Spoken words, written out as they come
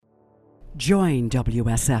Join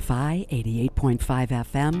WSFI 88.5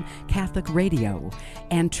 FM Catholic Radio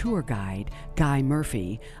and tour guide Guy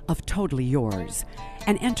Murphy of Totally Yours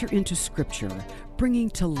and enter into Scripture, bringing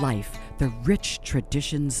to life the rich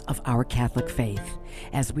traditions of our Catholic faith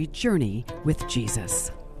as we journey with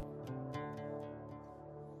Jesus.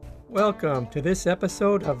 Welcome to this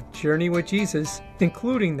episode of Journey with Jesus,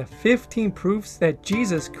 including the 15 proofs that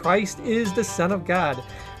Jesus Christ is the Son of God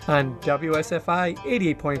on WSFI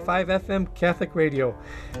 88.5 FM Catholic Radio.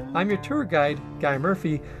 I'm your tour guide, Guy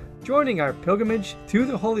Murphy. Joining our pilgrimage through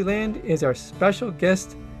the Holy Land is our special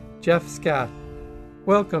guest, Jeff Scott.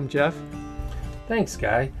 Welcome, Jeff. Thanks,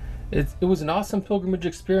 Guy. It was an awesome pilgrimage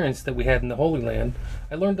experience that we had in the Holy Land.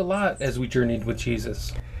 I learned a lot as we journeyed with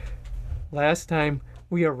Jesus. Last time,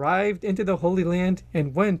 we arrived into the Holy Land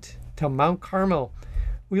and went to Mount Carmel.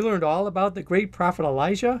 We learned all about the great prophet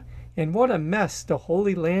Elijah and what a mess the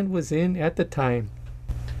Holy Land was in at the time.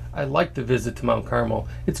 I liked the visit to Mount Carmel.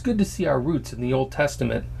 It's good to see our roots in the Old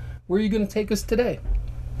Testament. Where are you going to take us today?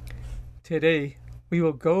 Today, we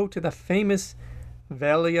will go to the famous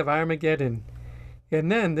Valley of Armageddon, and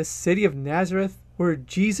then the city of Nazareth, where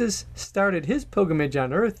Jesus started his pilgrimage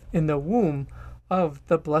on earth in the womb of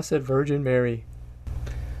the Blessed Virgin Mary.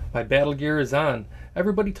 My battle gear is on.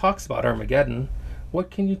 Everybody talks about Armageddon. What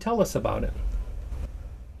can you tell us about it?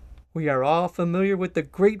 We are all familiar with the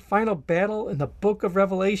great final battle in the book of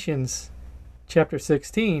Revelations, chapter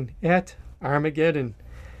 16, at Armageddon.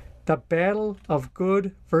 The battle of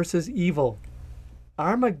good versus evil.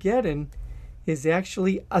 Armageddon is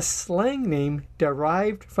actually a slang name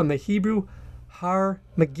derived from the Hebrew Har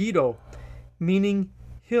Megiddo, meaning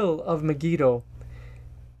hill of Megiddo.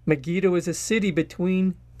 Megiddo is a city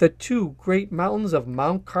between the two great mountains of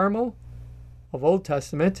Mount Carmel of Old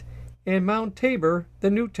Testament and Mount Tabor, the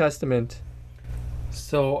New Testament.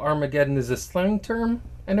 So Armageddon is a slang term?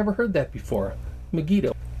 I never heard that before.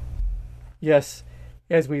 Megiddo. Yes,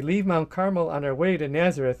 as we leave Mount Carmel on our way to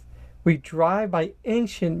Nazareth, we drive by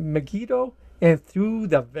ancient Megiddo and through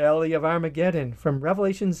the Valley of Armageddon from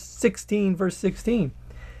Revelation 16, verse 16.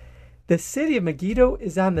 The city of Megiddo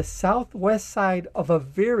is on the southwest side of a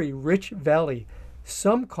very rich valley.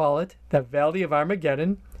 Some call it the Valley of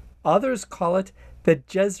Armageddon. Others call it the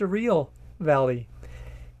Jezreel Valley.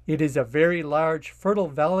 It is a very large, fertile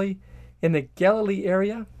valley in the Galilee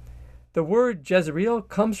area. The word Jezreel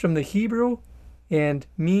comes from the Hebrew and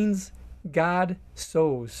means God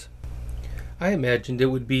sows. I imagined it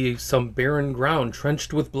would be some barren ground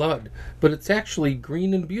trenched with blood, but it's actually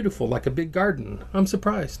green and beautiful like a big garden. I'm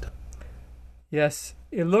surprised. Yes,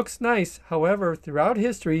 it looks nice. However, throughout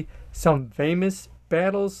history, some famous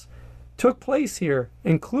battles took place here,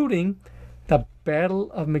 including the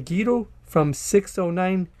Battle of Megiddo from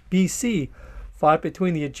 609 BC, fought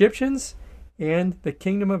between the Egyptians and the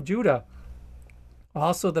Kingdom of Judah.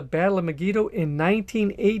 Also, the Battle of Megiddo in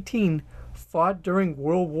 1918, fought during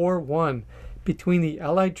World War I between the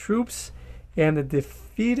Allied troops and the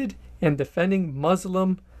defeated and defending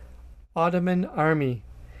Muslim Ottoman army.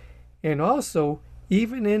 And also,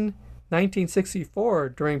 even in 1964,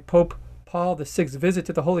 during Pope Paul VI's visit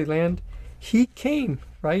to the Holy Land, he came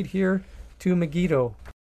right here to Megiddo.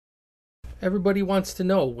 Everybody wants to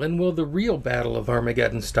know, when will the real Battle of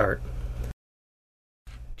Armageddon start?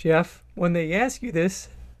 Jeff, when they ask you this,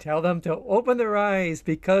 tell them to open their eyes,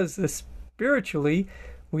 because spiritually,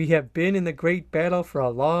 we have been in the great battle for a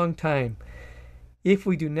long time. If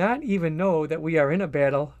we do not even know that we are in a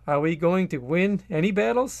battle, are we going to win any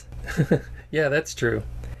battles? Yeah, that's true.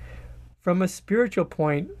 From a spiritual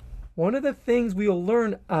point, one of the things we will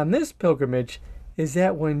learn on this pilgrimage is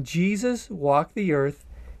that when Jesus walked the earth,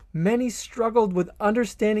 many struggled with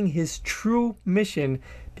understanding his true mission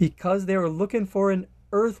because they were looking for an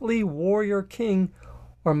earthly warrior king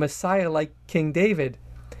or Messiah like King David.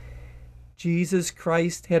 Jesus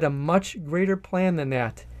Christ had a much greater plan than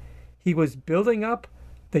that. He was building up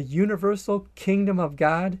the universal kingdom of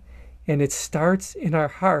God, and it starts in our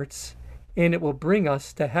hearts, and it will bring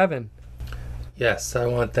us to heaven. Yes, I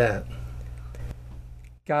want that.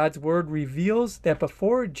 God's word reveals that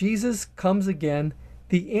before Jesus comes again,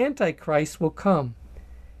 the Antichrist will come.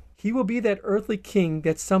 He will be that earthly king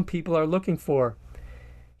that some people are looking for.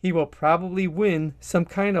 He will probably win some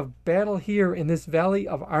kind of battle here in this valley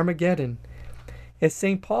of Armageddon. As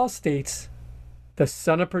St. Paul states, the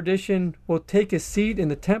son of perdition will take his seat in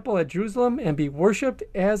the temple at Jerusalem and be worshipped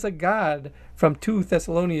as a god, from 2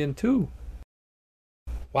 Thessalonians 2.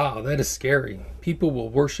 Wow, that is scary. People will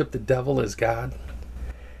worship the devil as God.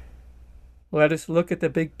 Let us look at the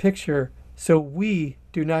big picture so we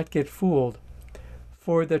do not get fooled.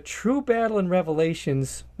 For the true battle in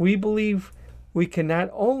Revelations, we believe, we can not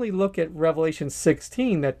only look at Revelation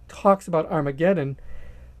 16 that talks about Armageddon,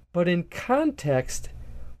 but in context,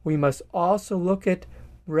 we must also look at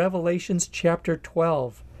Revelations chapter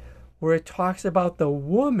 12, where it talks about the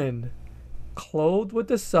woman clothed with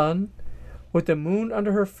the sun, with the moon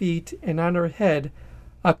under her feet, and on her head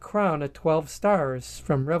a crown of 12 stars,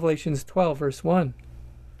 from Revelations 12, verse 1.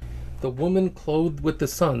 The woman clothed with the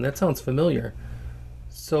sun. That sounds familiar.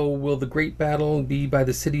 So will the great battle be by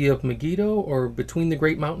the city of Megiddo or between the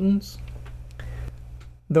great mountains?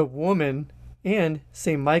 The woman and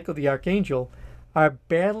St. Michael the Archangel are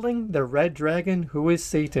battling the red dragon, who is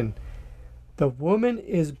Satan. The woman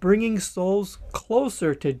is bringing souls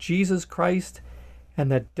closer to Jesus Christ,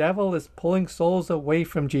 and the devil is pulling souls away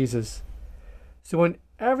from Jesus. So when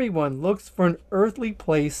everyone looks for an earthly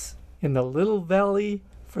place in the little valley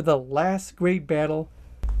for the last great battle,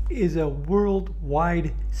 is a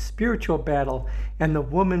worldwide spiritual battle, and the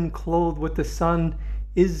woman clothed with the sun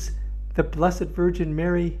is the Blessed Virgin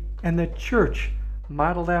Mary and the church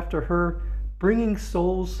modeled after her, bringing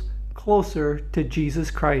souls closer to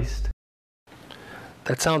Jesus Christ.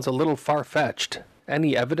 That sounds a little far-fetched.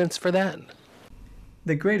 Any evidence for that?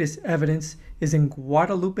 The greatest evidence is in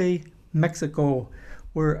Guadalupe, Mexico,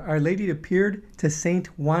 where Our Lady appeared to Saint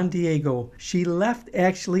Juan Diego. She left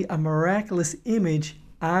actually a miraculous image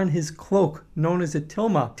on his cloak, known as a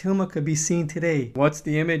tilma. Tilma could be seen today. What's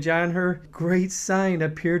the image on her? Great sign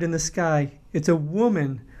appeared in the sky. It's a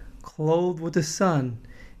woman clothed with the sun.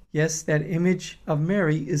 Yes, that image of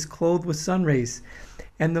Mary is clothed with sun rays.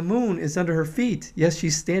 And the moon is under her feet. Yes,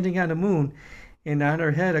 she's standing on the moon. And on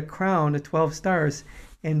her head a crown of 12 stars.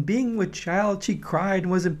 And being with child, she cried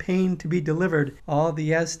and was in pain to be delivered. All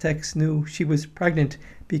the Aztecs knew she was pregnant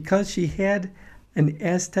because she had an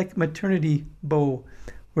Aztec maternity bow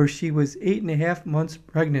where she was 8.5 months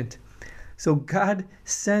pregnant. So God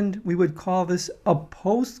sent, we would call this a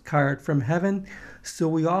postcard from heaven, so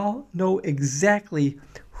we all know exactly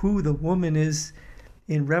who the woman is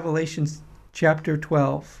in Revelation chapter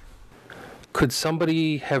 12. Could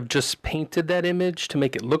somebody have just painted that image to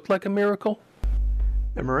make it look like a miracle?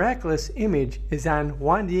 The miraculous image is on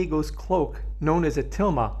Juan Diego's cloak, known as a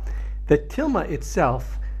tilma. The tilma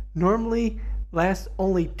itself normally lasts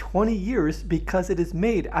only 20 years because it is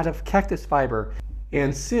made out of cactus fiber.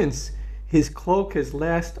 And since his cloak has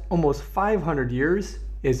lasted almost 500 years,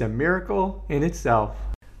 is a miracle in itself.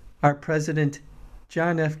 Our President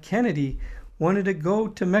John F. Kennedy wanted to go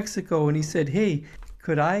to Mexico, and he said, "Hey,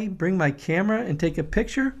 could I bring my camera and take a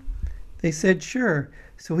picture?" They said, "Sure."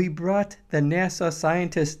 So he brought the NASA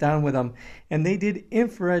scientists down with him, and they did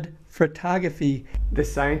infrared photography. The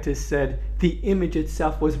scientists said the image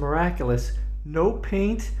itself was miraculous. No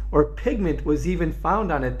paint or pigment was even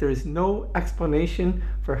found on it. There's no explanation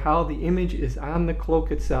for how the image is on the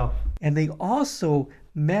cloak itself. And they also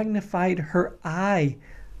magnified her eye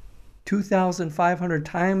 2,500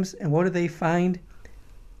 times, and what did they find?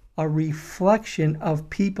 A reflection of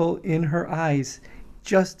people in her eyes,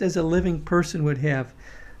 just as a living person would have.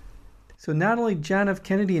 So not only John F.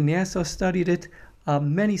 Kennedy and NASA studied it,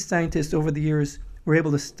 many scientists over the years were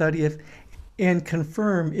able to study it and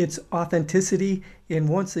confirm its authenticity. And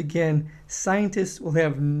once again, scientists will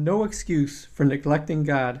have no excuse for neglecting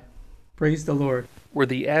God. Praise the Lord. Were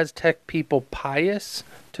the Aztec people pious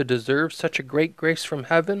to deserve such a great grace from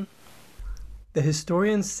heaven? The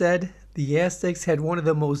historians said the Aztecs had one of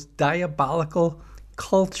the most diabolical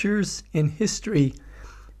cultures in history.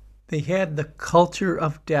 They had the culture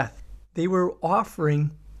of death. They were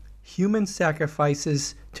offering human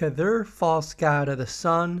sacrifices to their false god of the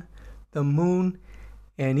sun, the moon,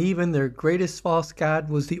 and even their greatest false god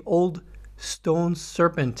was the old stone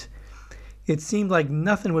serpent. It seemed like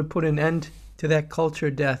nothing would put an end to that culture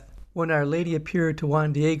of death. When Our Lady appeared to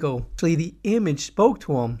Juan Diego, actually the image spoke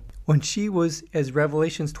to him. When she was, as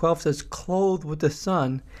Revelations 12 says, clothed with the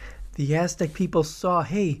sun, the Aztec people saw,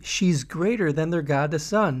 hey, she's greater than their god, the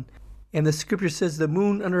sun. And the scripture says the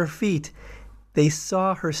moon under her feet. They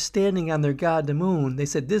saw her standing on their god, the moon. They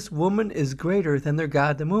said, this woman is greater than their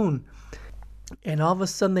god, the moon. And all of a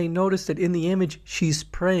sudden they noticed that in the image, she's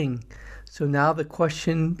praying. So now the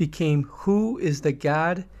question became, who is the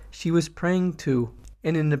God she was praying to?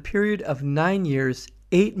 And in a period of 9 years,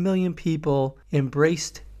 8 million people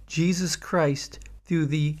embraced Jesus Christ through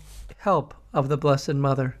the help of the Blessed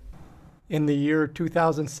Mother. In the year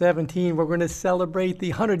 2017, we're going to celebrate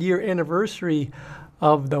the 100-year anniversary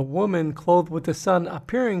of the woman clothed with the sun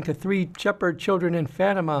appearing to 3 shepherd children in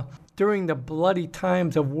Fatima during the bloody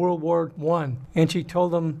times of World War I. And she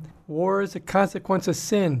told them, war is a consequence of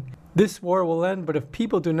sin. This war will end, but if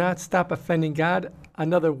people do not stop offending God,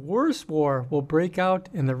 another worse war will break out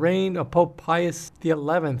in the reign of Pope Pius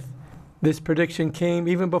XI. This prediction came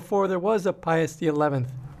even before there was a Pius XI.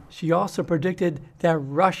 She also predicted that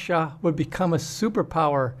Russia would become a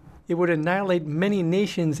superpower. It would annihilate many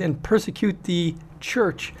nations and persecute the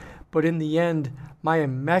church, but in the end, my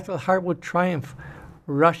Immaculate Heart will triumph.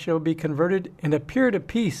 Russia will be converted, and a period of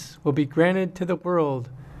peace will be granted to the world.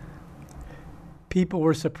 People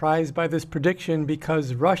were surprised by this prediction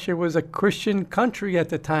because Russia was a Christian country at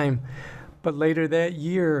the time. But later that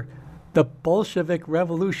year, the Bolshevik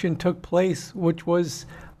Revolution took place, which was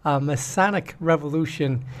a Masonic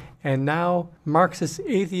revolution. And now Marxist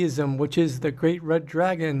atheism, which is the great red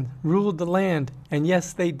dragon, ruled the land. And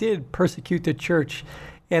yes, they did persecute the church,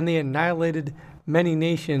 and they annihilated many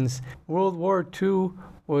nations. World War II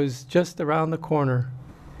was just around the corner.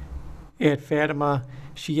 At Fatima,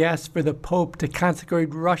 she asked for the Pope to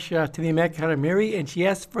consecrate Russia to the Immaculate Heart of Mary, and she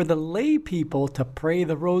asked for the lay people to pray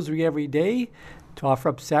the rosary every day, to offer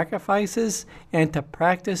up sacrifices, and to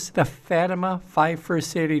practice the Fatima 5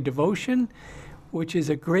 First Saturday devotion, which is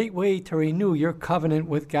a great way to renew your covenant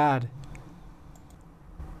with God.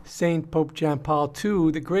 Saint Pope John Paul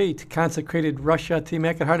II the Great consecrated Russia to the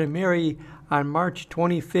Immaculate Heart of Mary on March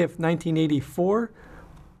 25, 1984.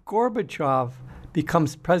 Gorbachev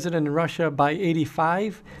becomes president in Russia by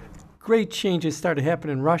 85. Great changes started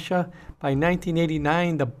happening in Russia. By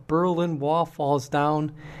 1989, the Berlin Wall falls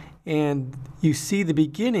down, and you see the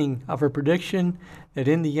beginning of her prediction that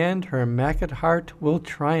in the end, her Immaculate Heart will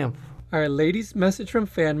triumph. Our Lady's message from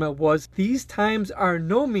Fatima was, these times are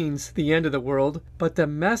no means the end of the world, but the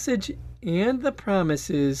message and the promise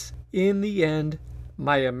is, in the end,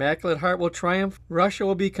 my Immaculate Heart will triumph, Russia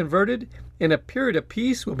will be converted, and a period of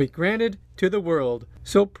peace will be granted to the world.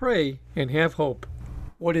 So pray and have hope.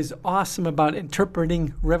 What is awesome about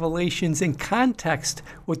interpreting Revelations in context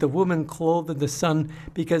with the woman clothed in the sun,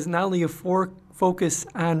 because not only you focus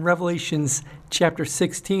on Revelations chapter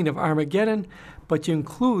 16 of Armageddon, but you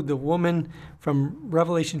include the woman from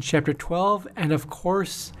Revelation chapter 12, and of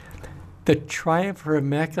course, the triumph of her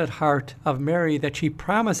Immaculate Heart of Mary that she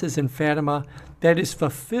promises in Fatima, that is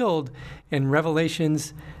fulfilled in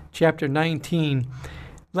Revelations chapter 19.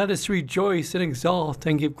 Let us rejoice and exult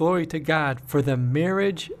and give glory to God, for the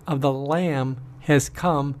marriage of the Lamb has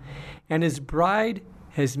come, and his bride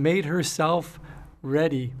has made herself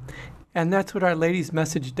ready. And that's what Our Lady's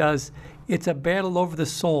message does. It's a battle over the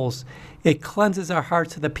souls. It cleanses our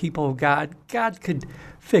hearts to the people of God. God could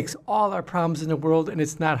fix all our problems in the world, and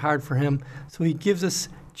it's not hard for him. So he gives us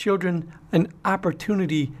children an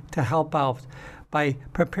opportunity to help out by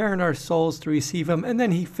preparing our souls to receive him, and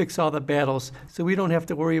then he fixes all the battles, so we don't have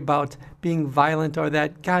to worry about being violent or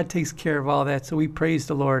that. God takes care of all that, so we praise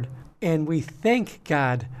the Lord. And we thank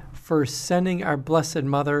God for sending our Blessed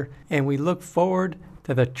Mother, and we look forward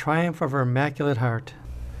to the triumph of her Immaculate Heart.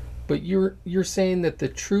 But you're saying that the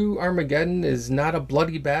true Armageddon is not a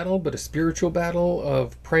bloody battle, but a spiritual battle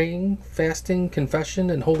of praying, fasting, confession,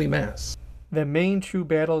 and Holy Mass. The main true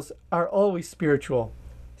battles are always spiritual.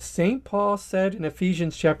 St. Paul said in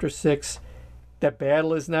Ephesians chapter 6, the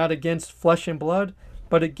battle is not against flesh and blood,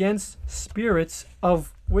 but against spirits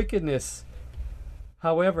of wickedness.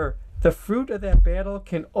 However, the fruit of that battle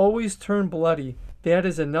can always turn bloody. That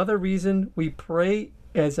is another reason we pray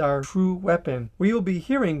as our true weapon. We will be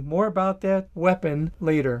hearing more about that weapon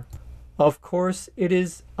later. Of course, it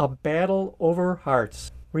is a battle over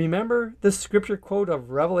hearts. Remember the scripture quote of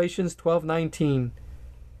Revelations 12:19.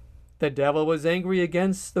 The devil was angry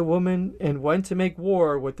against the woman and went to make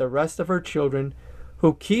war with the rest of her children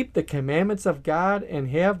who keep the commandments of God and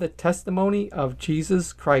have the testimony of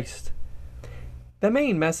Jesus Christ. The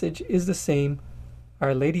main message is the same.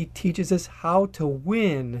 Our Lady teaches us how to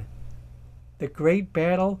win the great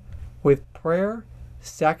battle with prayer,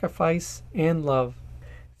 sacrifice, and love.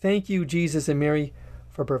 Thank you, Jesus and Mary,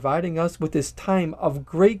 for providing us with this time of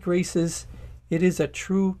great graces. It is a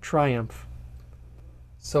true triumph.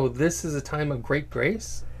 So this is a time of great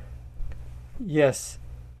grace? Yes,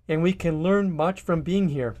 and we can learn much from being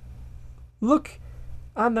here. Look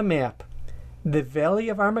on the map. The Valley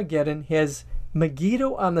of Armageddon has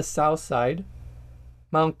Megiddo on the south side,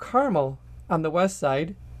 Mount Carmel on the west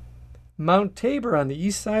side, Mount Tabor on the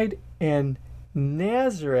east side, and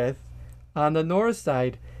Nazareth on the north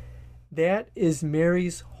side. That is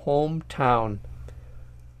Mary's hometown.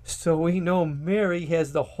 So we know Mary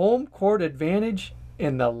has the home court advantage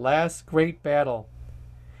in the last great battle.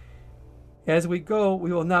 As we go,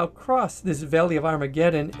 we will now cross this Valley of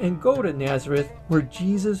Armageddon and go to Nazareth, where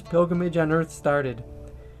Jesus' pilgrimage on earth started.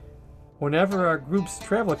 Whenever our groups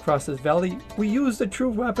travel across this valley, we use the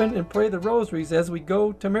true weapon and pray the rosaries as we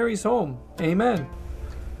go to Mary's home. Amen.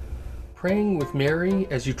 praying with Mary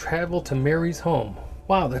as you travel to Mary's home.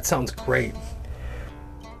 Wow, that sounds great.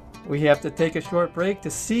 We have to take a short break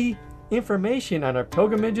to see information on our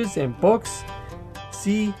pilgrimages and books.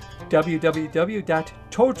 See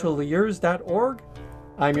www.totallyyours.org.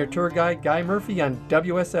 I'm your tour guide, Guy Murphy, on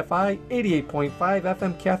WSFI 88.5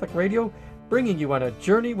 FM Catholic Radio, bringing you on a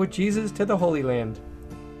journey with Jesus to the Holy Land.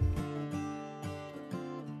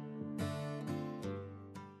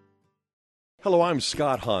 Hello, I'm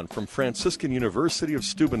Scott Hahn from Franciscan University of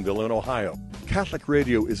Steubenville in Ohio. Catholic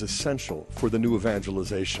radio is essential for the new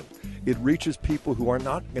evangelization. It reaches people who are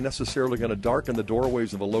not necessarily going to darken the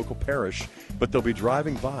doorways of a local parish, but they'll be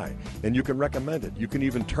driving by, and you can recommend it. You can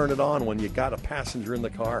even turn it on when you got a passenger in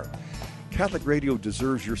the car. Catholic radio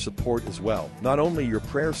deserves your support as well. Not only your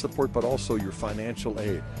prayer support, but also your financial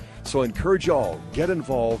aid. So I encourage you all, get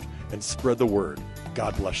involved and spread the word.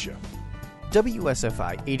 God bless you.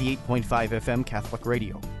 WSFI 88.5 FM Catholic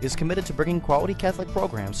Radio is committed to bringing quality Catholic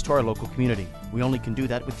programs to our local community. We only can do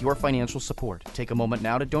that with your financial support. Take a moment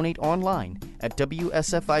now to donate online at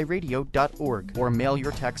WSFIRadio.org or mail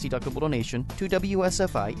your tax-deductible donation to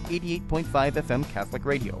WSFI 88.5 FM Catholic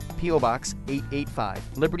Radio, P.O. Box 885,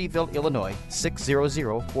 Libertyville, Illinois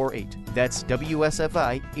 60048. That's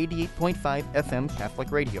WSFI 88.5 FM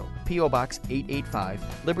Catholic Radio, P.O. Box 885,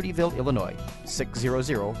 Libertyville, Illinois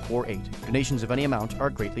 60048. Donations of any amount are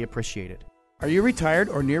greatly appreciated. Are you retired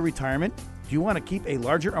or near retirement? Do you want to keep a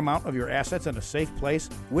larger amount of your assets in a safe place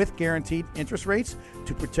with guaranteed interest rates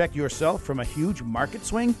to protect yourself from a huge market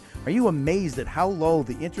swing? Are you amazed at how low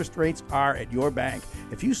the interest rates are at your bank?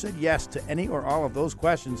 If you said yes to any or all of those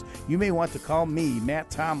questions, you may want to call me, Matt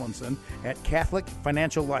Tomlinson, at Catholic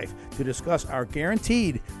Financial Life to discuss our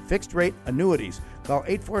guaranteed fixed rate annuities. Call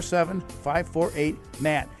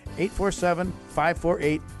 847-548-MATT,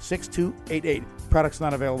 847-548-6288. Products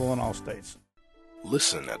not available in all states.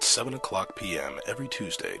 Listen at 7 o'clock p.m. every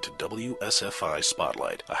Tuesday to WSFI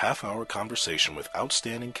Spotlight, a half-hour conversation with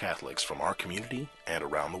outstanding Catholics from our community and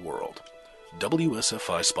around the world.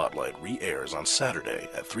 WSFI Spotlight re-airs on Saturday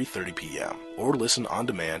at 3:30 p.m. or listen on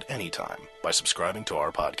demand anytime by subscribing to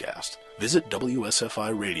our podcast. Visit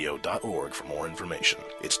WSFIRadio.org for more information.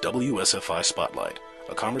 It's WSFI Spotlight,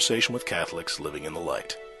 a conversation with Catholics living in the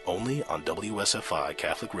light. Only on WSFI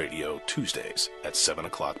Catholic Radio, Tuesdays at 7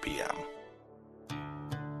 o'clock p.m.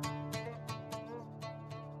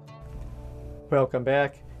 Welcome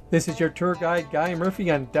back. This is your tour guide, Guy Murphy,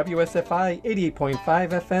 on WSFI 88.5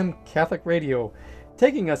 FM Catholic Radio,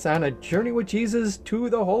 taking us on a journey with Jesus to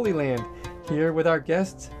the Holy Land, here with our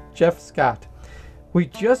guest, Jeff Scott. We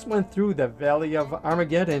just went through the Valley of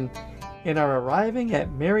Armageddon and are arriving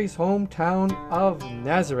at Mary's hometown of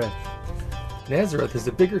Nazareth. Nazareth is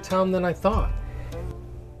a bigger town than I thought.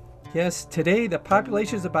 Yes, today the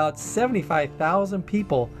population is about 75,000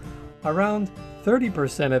 people. Around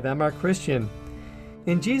 30% of them are Christian.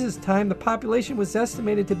 In Jesus' time, the population was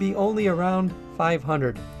estimated to be only around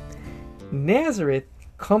 500. Nazareth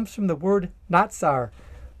comes from the word Natsar,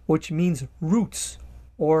 which means roots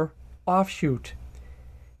or offshoot.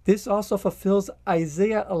 This also fulfills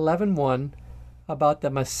Isaiah 11:1 about the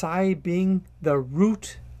Messiah being the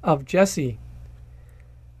root of Jesse.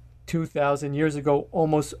 2,000 years ago,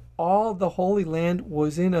 almost all the Holy Land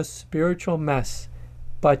was in a spiritual mess,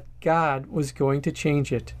 but God was going to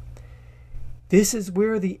change it. This is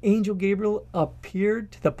where the angel Gabriel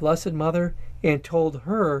appeared to the Blessed Mother and told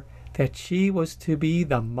her that she was to be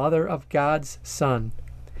the mother of God's Son.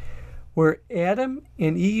 Where Adam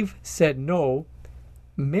and Eve said no,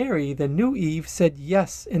 Mary, the new Eve, said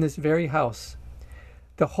yes in this very house.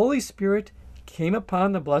 The Holy Spirit came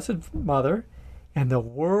upon the Blessed Mother, and the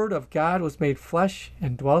Word of God was made flesh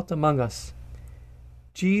and dwelt among us.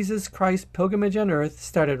 Jesus Christ's pilgrimage on earth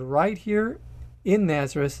started right here in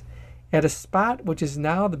Nazareth, at a spot which is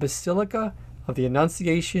now the Basilica of the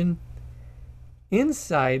Annunciation.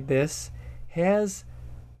 Inside this has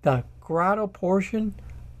the grotto portion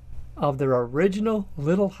of their original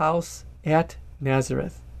little house at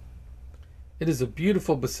Nazareth. It is a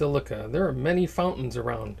beautiful basilica. There are many fountains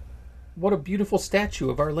around. What a beautiful statue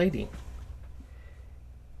of Our Lady.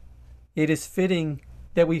 It is fitting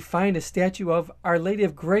that we find a statue of Our Lady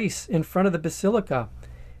of Grace in front of the basilica.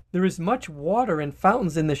 There is much water and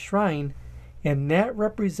fountains in the shrine, and that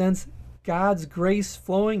represents God's grace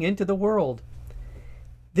flowing into the world.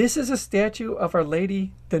 This is a statue of Our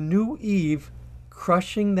Lady, the new Eve,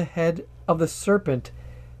 crushing the head of the serpent,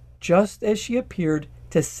 just as she appeared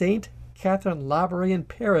to Saint Catherine Labouré in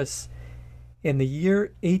Paris in the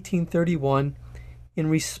year 1831 in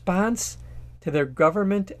response to their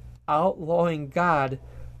government outlawing God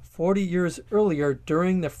 40 years earlier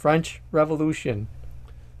during the French Revolution.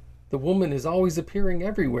 The woman is always appearing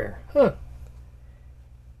everywhere. Huh.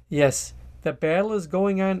 Yes, the battle is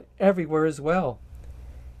going on everywhere as well.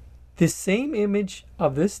 This same image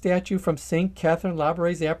of this statue from St. Catherine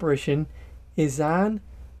Labouraire's apparition is on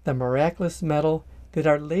the miraculous medal that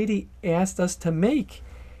Our Lady asked us to make,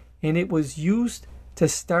 and it was used to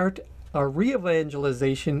start a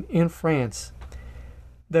re-evangelization in France.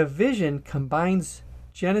 The vision combines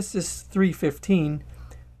Genesis 3:15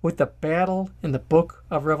 with the battle in the book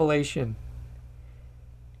of Revelation.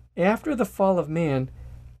 After the fall of man,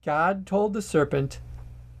 God told the serpent,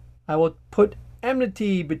 "I will put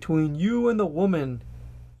enmity between you and the woman,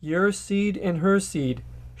 your seed and her seed.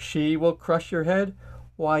 She will crush your head,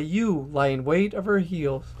 while you lie in wait of her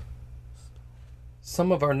heels."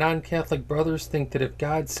 Some of our non-Catholic brothers think that if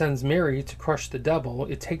God sends Mary to crush the devil,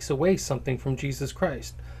 it takes away something from Jesus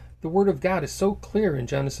Christ. The Word of God is so clear in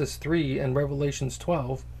Genesis 3 and Revelations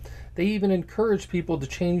 12. They even encourage people to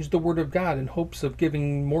change the Word of God in hopes of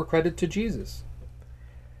giving more credit to Jesus.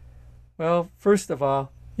 Well, first of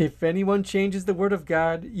all, if anyone changes the Word of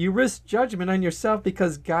God, you risk judgment on yourself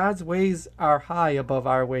because God's ways are high above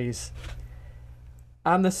our ways.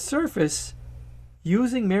 On the surface,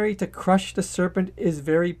 using Mary to crush the serpent is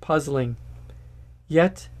very puzzling.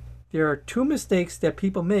 Yet, there are two mistakes that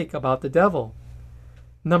people make about the devil.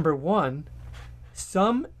 Number one,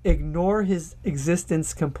 some ignore his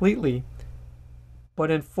existence completely,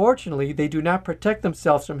 but unfortunately they do not protect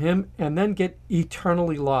themselves from him and then get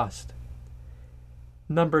eternally lost.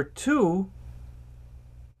 Number two,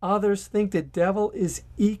 others think the devil is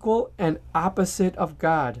equal and opposite of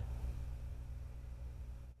God.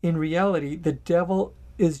 In reality, the devil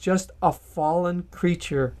is just a fallen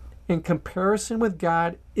creature. In comparison with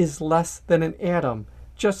God, is less than an atom,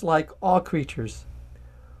 just like all creatures.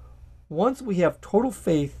 Once we have total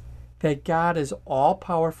faith that God is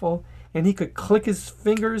all-powerful and he could click his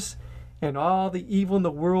fingers and all the evil in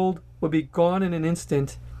the world would be gone in an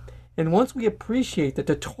instant, and once we appreciate that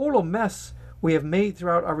the total mess we have made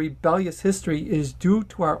throughout our rebellious history is due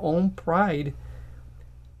to our own pride,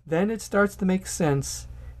 then it starts to make sense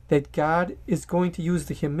that God is going to use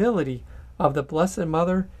the humility of the Blessed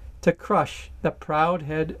Mother to crush the proud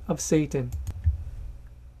head of Satan.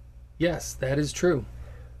 Yes, that is true.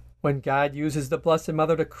 When God uses the Blessed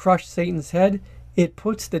Mother to crush Satan's head, it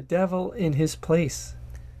puts the devil in his place.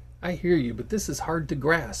 I hear you, but this is hard to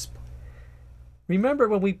grasp. Remember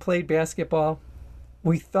when we played basketball?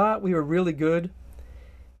 We thought we were really good,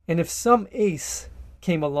 and if some ace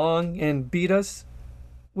came along and beat us,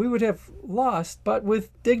 we would have lost, but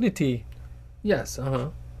with dignity. Yes,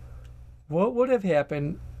 What would have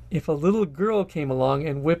happened if a little girl came along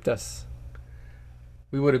and whipped us?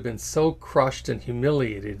 We would have been so crushed and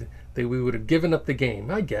humiliated that we would have given up the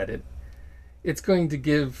game. I get it. It's going to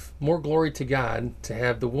give more glory to God to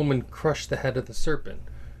have the woman crush the head of the serpent.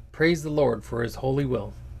 Praise the Lord for his holy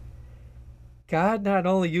will. God not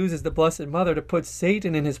only uses the Blessed Mother to put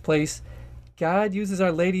Satan in his place, God uses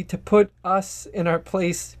Our Lady to put us in our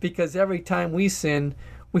place, because every time we sin,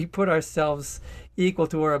 we put ourselves equal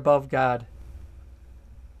to or above God.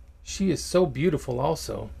 She is so beautiful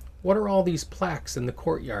also. What are all these plaques in the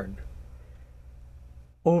courtyard?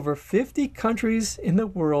 Over 50 countries in the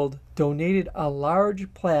world donated a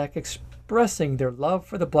large plaque expressing their love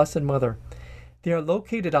for the Blessed Mother. They are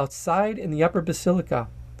located outside in the Upper Basilica.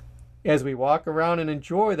 As we walk around and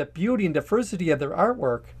enjoy the beauty and diversity of their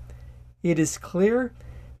artwork, it is clear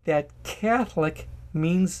that Catholic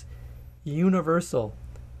means universal.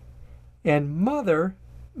 And Mother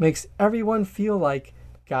makes everyone feel like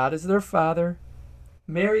God is their Father,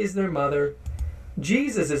 Mary is their mother,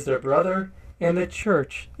 Jesus is their brother, and the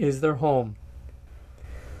church is their home.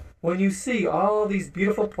 When you see all these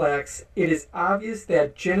beautiful plaques, it is obvious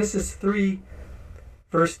that Genesis 3,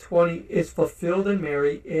 verse 20 is fulfilled in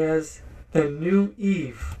Mary as the new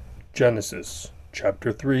Eve. Genesis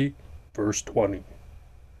chapter 3, verse 20.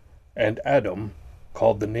 And Adam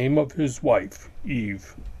called the name of his wife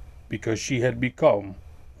Eve, because she had become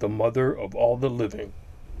the mother of all the living.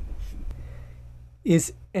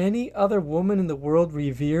 Is any other woman in the world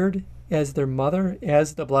revered as their mother,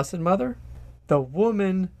 as the Blessed Mother? The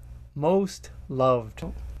woman most loved.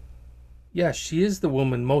 Yes, she is the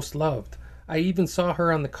woman most loved. I even saw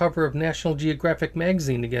her on the cover of National Geographic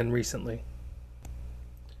magazine again recently.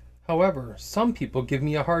 However, some people give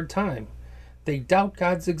me a hard time. They doubt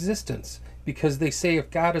God's existence because they say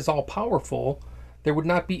if God is all-powerful, there would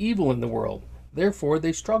not be evil in the world. Therefore,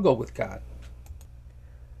 they struggle with God.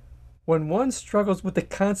 When one struggles with the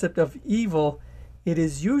concept of evil, it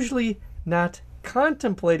is usually not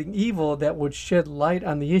contemplating evil that would shed light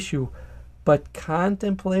on the issue, but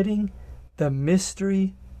contemplating the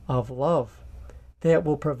mystery of love that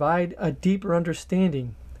will provide a deeper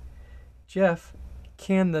understanding. Jeff,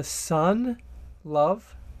 can the Son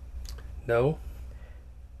love? No.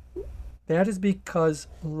 That is because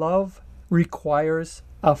love requires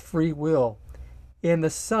a free will, and the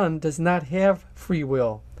Son does not have free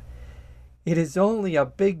will. It is only a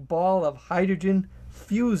big ball of hydrogen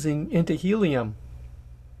fusing into helium.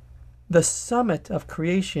 The summit of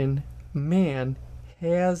creation, man,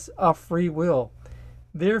 has a free will.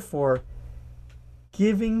 Therefore,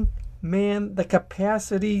 giving man the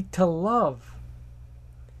capacity to love.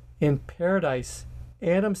 In paradise,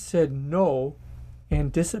 Adam said no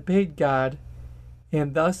and disobeyed God,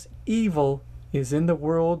 and thus evil is in the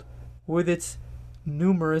world with its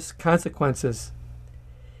numerous consequences.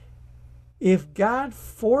 If God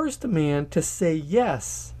forced man to say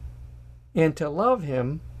yes and to love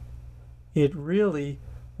him, it really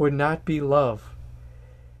would not be love.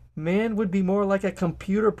 Man would be more like a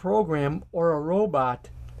computer program or a robot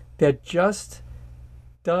that just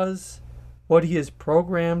does what he is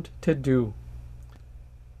programmed to do.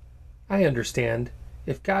 I understand.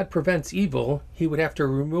 If God prevents evil, he would have to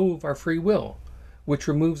remove our free will, which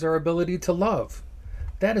removes our ability to love.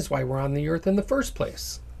 That is why we're on the earth in the first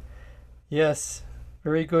place. Yes,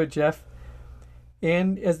 very good, Jeff.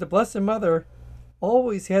 And as the Blessed Mother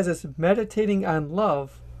always has us meditating on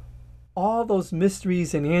love, all those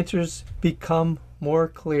mysteries and answers become more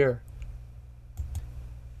clear.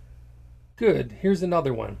 Good. Here's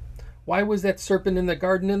another one. Why was that serpent in the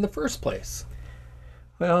garden in the first place?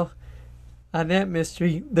 Well, on that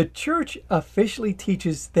mystery, the Church officially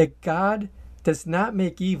teaches that God does not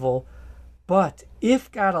make evil, but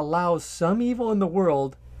if God allows some evil in the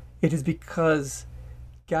world, it is because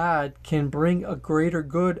God can bring a greater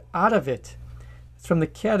good out of it. It's from the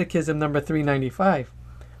Catechism number 395.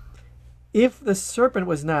 If the serpent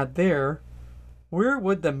was not there, where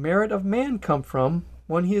would the merit of man come from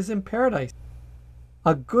when he is in paradise?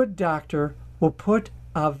 A good doctor will put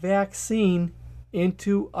a vaccine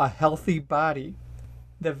into a healthy body.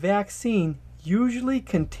 The vaccine usually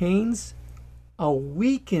contains a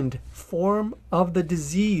weakened form of the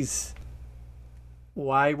disease.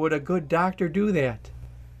 Why would a good doctor do that?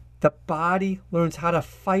 The body learns how to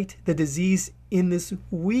fight the disease in this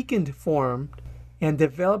weakened form and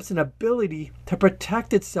develops an ability to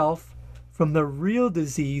protect itself from the real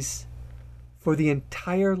disease for the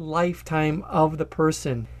entire lifetime of the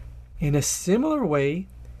person. In a similar way,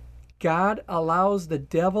 God allows the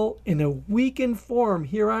devil in a weakened form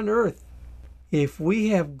here on earth. If we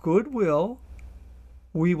have goodwill,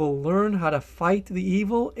 we will learn how to fight the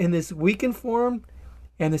evil in this weakened form,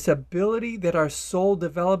 and this ability that our soul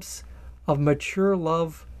develops of mature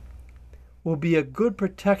love will be a good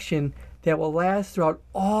protection that will last throughout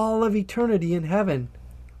all of eternity in heaven.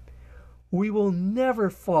 We will never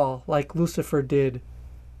fall like Lucifer did.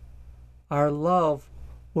 Our love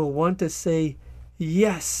will want to say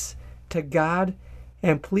yes to God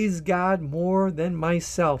and please God more than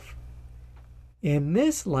myself. In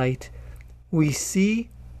this light, we see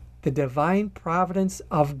the divine providence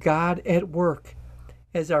of God at work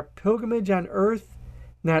as our pilgrimage on earth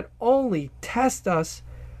not only tests us,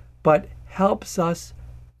 but helps us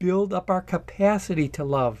build up our capacity to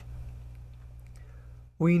love.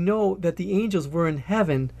 We know that the angels were in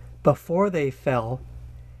heaven before they fell.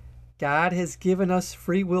 God has given us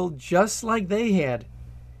free will just like they had.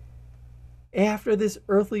 After this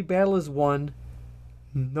earthly battle is won,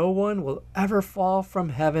 no one will ever fall from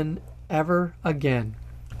heaven ever again.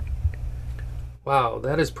 Wow,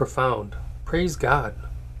 that is profound. Praise God.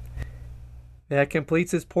 That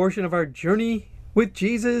completes this portion of our journey with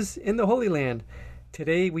Jesus in the Holy Land.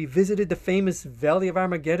 Today we visited the famous Valley of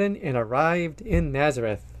Armageddon and arrived in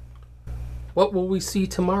Nazareth. What will we see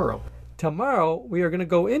tomorrow? Tomorrow we are going to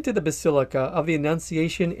go into the Basilica of the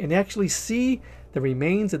Annunciation and actually see the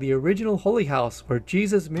remains of the original Holy House where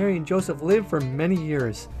Jesus, Mary, and Joseph lived for many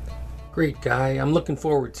years. Great, Guy. I'm looking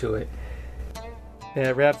forward to it.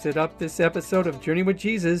 That wraps it up this episode of Journey with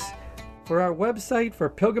Jesus. For our website for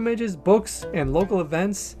pilgrimages, books, and local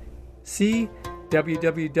events, see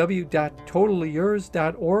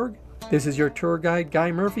www.totallyyours.org. This is your tour guide,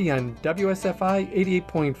 Guy Murphy, on WSFI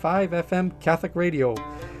 88.5 FM Catholic Radio.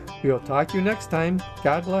 We'll talk to you next time.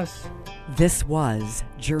 God bless. This was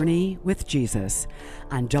Journey with Jesus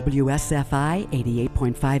on WSFI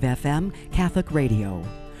 88.5 FM Catholic Radio.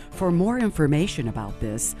 For more information about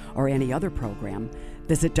this or any other program,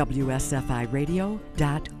 visit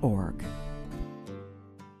WSFIradio.org.